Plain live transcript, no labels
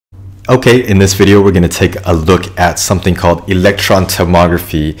Okay, in this video we're going to take a look at something called electron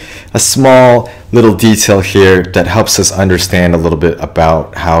tomography, a small little detail here that helps us understand a little bit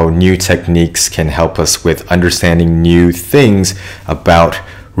about how new techniques can help us with understanding new things about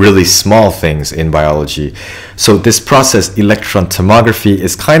really small things in biology. So this process, electron tomography,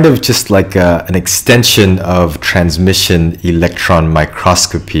 is kind of just like an extension of transmission electron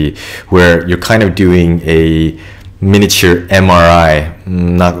microscopy, where you're kind of doing a miniature MRI,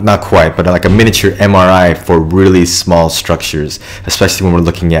 not quite, but like a miniature MRI for really small structures, especially when we're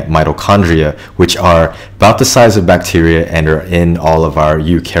looking at mitochondria, which are about the size of bacteria and are in all of our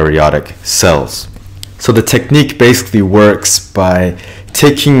eukaryotic cells. So the technique basically works by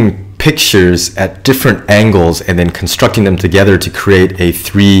taking pictures at different angles and then constructing them together to create a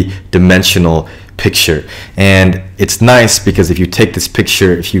three-dimensional picture. And it's nice because if you take this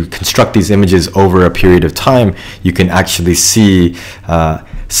picture, if you construct these images over a period of time, you can actually see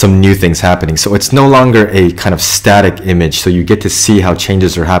some new things happening. So it's no longer a kind of static image, so you get to see how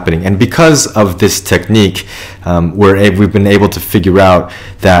changes are happening. And because of this technique, we've been able to figure out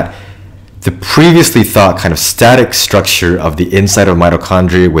that the previously thought kind of static structure of the inside of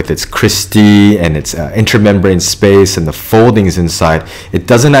mitochondria with its cristae and its intermembrane space and the foldings inside, it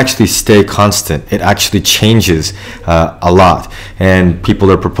doesn't actually stay constant. It actually changes a lot. And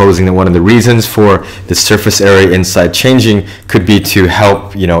people are proposing that one of the reasons for the surface area inside changing could be to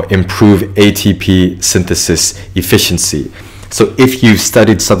help, improve ATP synthesis efficiency. So if you've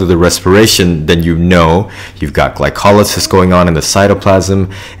studied cellular respiration, then you've got glycolysis going on in the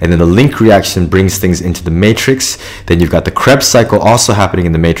cytoplasm, and then the link reaction brings things into the matrix. Then you've got the Krebs cycle also happening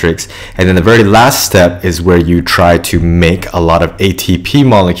in the matrix. And then the very last step is where you try to make a lot of ATP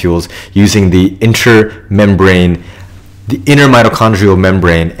molecules using the intermembrane. The inner mitochondrial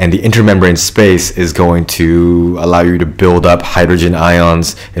membrane and the intermembrane space is going to allow you to build up hydrogen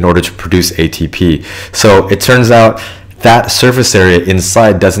ions in order to produce ATP. So it turns out that surface area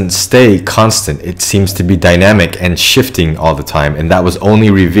inside doesn't stay constant. It seems to be dynamic and shifting all the time, and that was only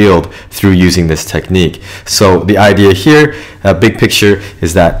revealed through using this technique. So the idea here, big picture,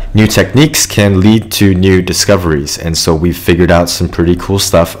 is that new techniques can lead to new discoveries, and so we've figured out some pretty cool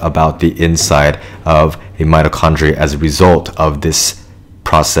stuff about the inside of a mitochondria as a result of this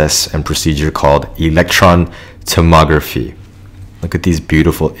process and procedure called electron tomography. Look at these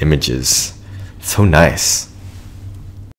beautiful images. So nice.